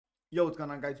Yo, what's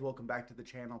going on, guys? Welcome back to the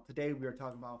channel. Today we are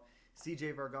talking about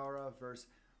CJ Vergara versus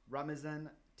Ramazan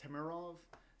Temirov.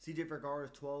 CJ Vergara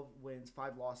has 12 wins,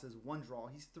 5 losses, 1 draw.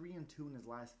 He's 3-2 in his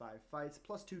last 5 fights,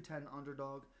 plus 210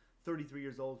 underdog, 33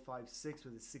 years old, 5'6"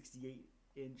 with a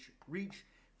 68-inch reach.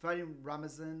 Fighting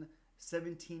Ramazan,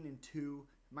 17-2,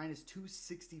 minus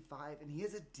 265, and he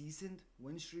has a decent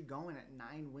win streak going at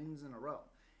 9 wins in a row.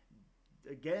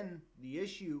 Again, the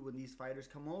issue when these fighters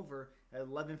come over at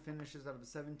 11 finishes out of the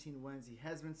 17 wins, he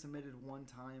has been submitted 1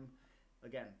 time.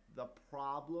 Again, the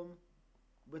problem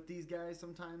with these guys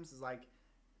sometimes is like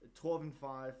 12-5,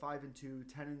 5-2,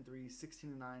 10-3,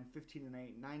 16-9,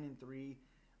 15-8, 9-3,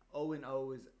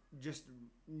 0-0 is just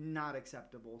not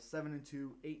acceptable. 7-2,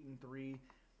 8-3.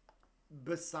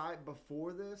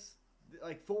 Before this,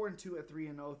 like 4-2 at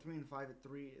 3-0, 3-5 at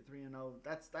 3-0.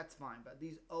 That's fine. But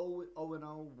these 0-0,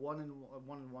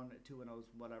 1-1 at 2-0 is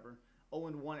whatever.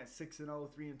 0-1 at 6-0,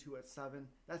 3-2 at 7.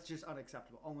 That's just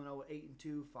unacceptable. 0-0 at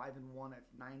 8-2, 5-1 at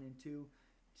 9-2.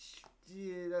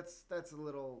 Yeah, that's a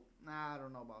little. Nah, I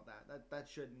don't know about that. That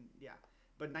shouldn't. Yeah.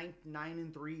 But 9-3,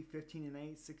 15-8,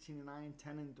 16-9,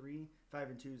 10-3,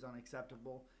 5-2 is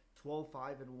unacceptable.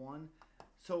 12-5-1.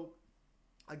 So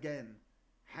again,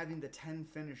 having the 10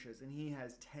 finishes, and he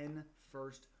has 10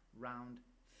 first round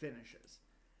finishes.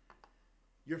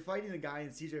 You're fighting a guy in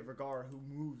CJ Vergara who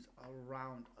moves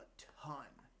around a ton.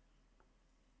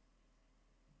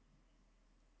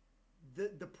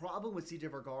 The problem with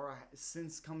CJ Vergara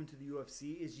since coming to the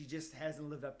UFC is he just hasn't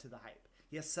lived up to the hype.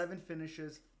 He has 7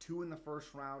 finishes, 2 in the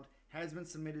first round, has been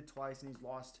submitted twice, and he's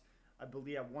lost, I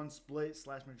believe, at 1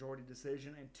 split/majority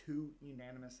decision and 2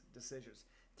 unanimous decisions.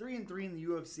 3-3 in the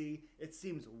UFC. It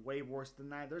seems way worse than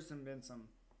that. There's been some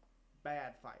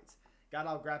bad fights. Got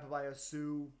out grappled by a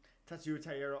Sioux. Tatsuya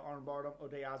Taira armbarred him.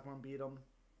 O'Day Osborne beat him.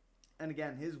 And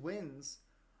again, his wins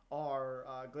are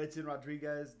Gleison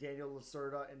Rodriguez, Daniel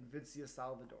Lacerda, and Vincia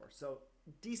Salvador. So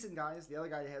decent guys. The other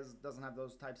guy doesn't have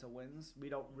those types of wins. We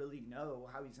don't really know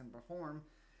how he's going to perform.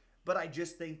 But I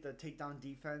just think the takedown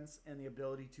defense and the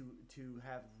ability to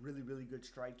have really, really good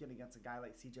striking against a guy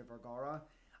like CJ Vergara,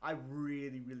 I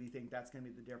really, really think that's going to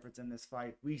be the difference in this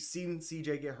fight. We've seen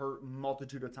CJ get hurt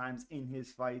multitude of times in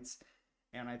his fights,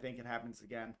 and I think it happens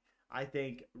again. I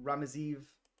think Ramazan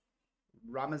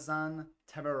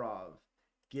Temirov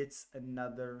gets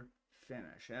another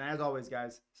finish. And as always,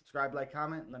 guys, subscribe, like,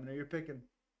 comment, let me know you're picking.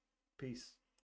 Peace.